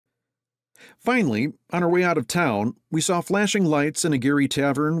Finally, on our way out of town, we saw flashing lights in a Gary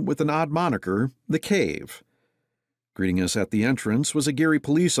tavern with an odd moniker, The Cave. Greeting us at the entrance was a Gary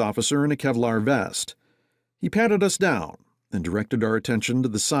police officer in a Kevlar vest. He patted us down and directed our attention to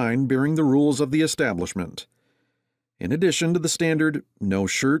the sign bearing the rules of the establishment. In addition to the standard "no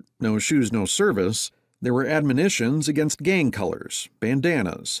shirt, no shoes, no service," there were admonitions against gang colors,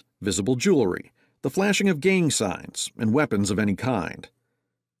 bandanas, visible jewelry, the flashing of gang signs, and weapons of any kind.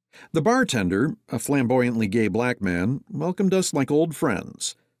 The bartender, a flamboyantly gay black man, welcomed us like old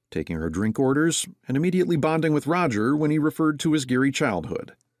friends, taking our drink orders and immediately bonding with Roger when he referred to his Gary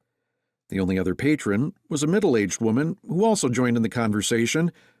childhood. The only other patron was a middle-aged woman who also joined in the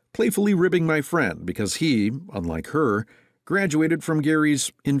conversation, playfully ribbing my friend because he, unlike her, graduated from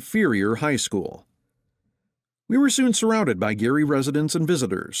Gary's inferior high school. We were soon surrounded by Gary residents and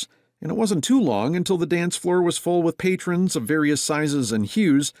visitors, and it wasn't too long until the dance floor was full with patrons of various sizes and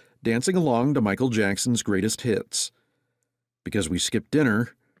hues dancing along to Michael Jackson's greatest hits. Because we skipped dinner,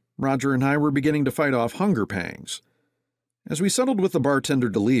 Roger and I were beginning to fight off hunger pangs. As we settled with the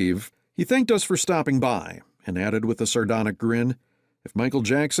bartender to leave, he thanked us for stopping by and added with a sardonic grin, "If Michael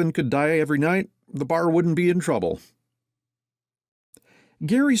Jackson could die every night, the bar wouldn't be in trouble."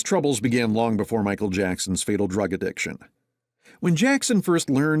 Gary's troubles began long before Michael Jackson's fatal drug addiction. When Jackson first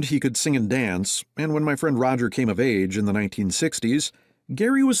learned he could sing and dance, and when my friend Roger came of age in the 1960s,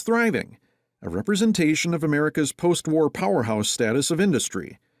 Gary was thriving, a representation of America's post-war powerhouse status of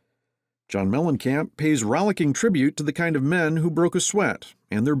industry. John Mellencamp pays rollicking tribute to the kind of men who broke a sweat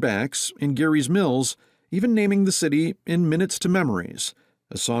and their backs in Gary's Mills, even naming the city in Minutes to Memories,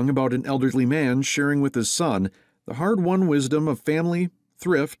 a song about an elderly man sharing with his son the hard-won wisdom of family,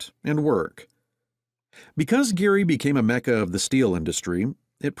 thrift, and work. Because Gary became a mecca of the steel industry,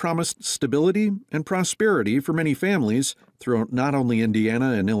 it promised stability and prosperity for many families throughout not only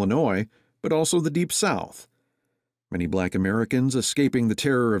Indiana and Illinois, but also the Deep South. Many black Americans escaping the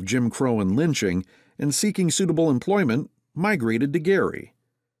terror of Jim Crow and lynching and seeking suitable employment migrated to Gary.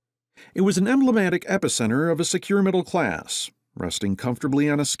 It was an emblematic epicenter of a secure middle class, resting comfortably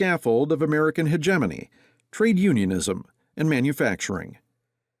on a scaffold of American hegemony, trade unionism, and manufacturing.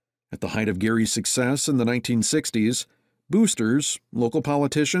 At the height of Gary's success in the 1960s, boosters, local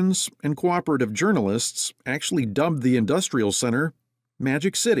politicians, and cooperative journalists actually dubbed the industrial center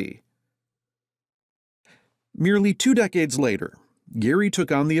Magic City. Merely 2 decades later, Gary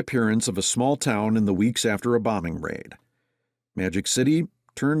took on the appearance of a small town in the weeks after a bombing raid. Magic City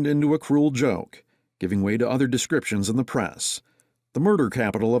turned into a cruel joke, giving way to other descriptions in the press: the murder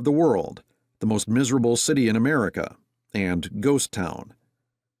capital of the world, the most miserable city in America, and Ghost Town.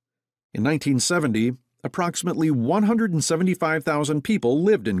 In 1970, approximately 175,000 people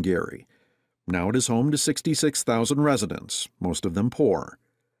lived in Gary. Now it is home to 66,000 residents, most of them poor.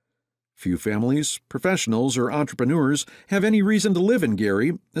 Few families, professionals, or entrepreneurs have any reason to live in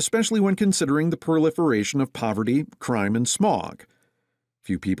Gary, especially when considering the proliferation of poverty, crime, and smog.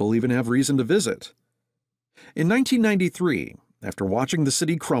 Few people even have reason to visit. In 1993, after watching the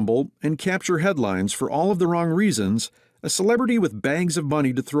city crumble and capture headlines for all of the wrong reasons, a celebrity with bags of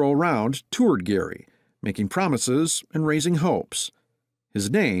money to throw around toured Gary, making promises and raising hopes. His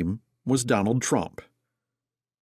name was Donald Trump.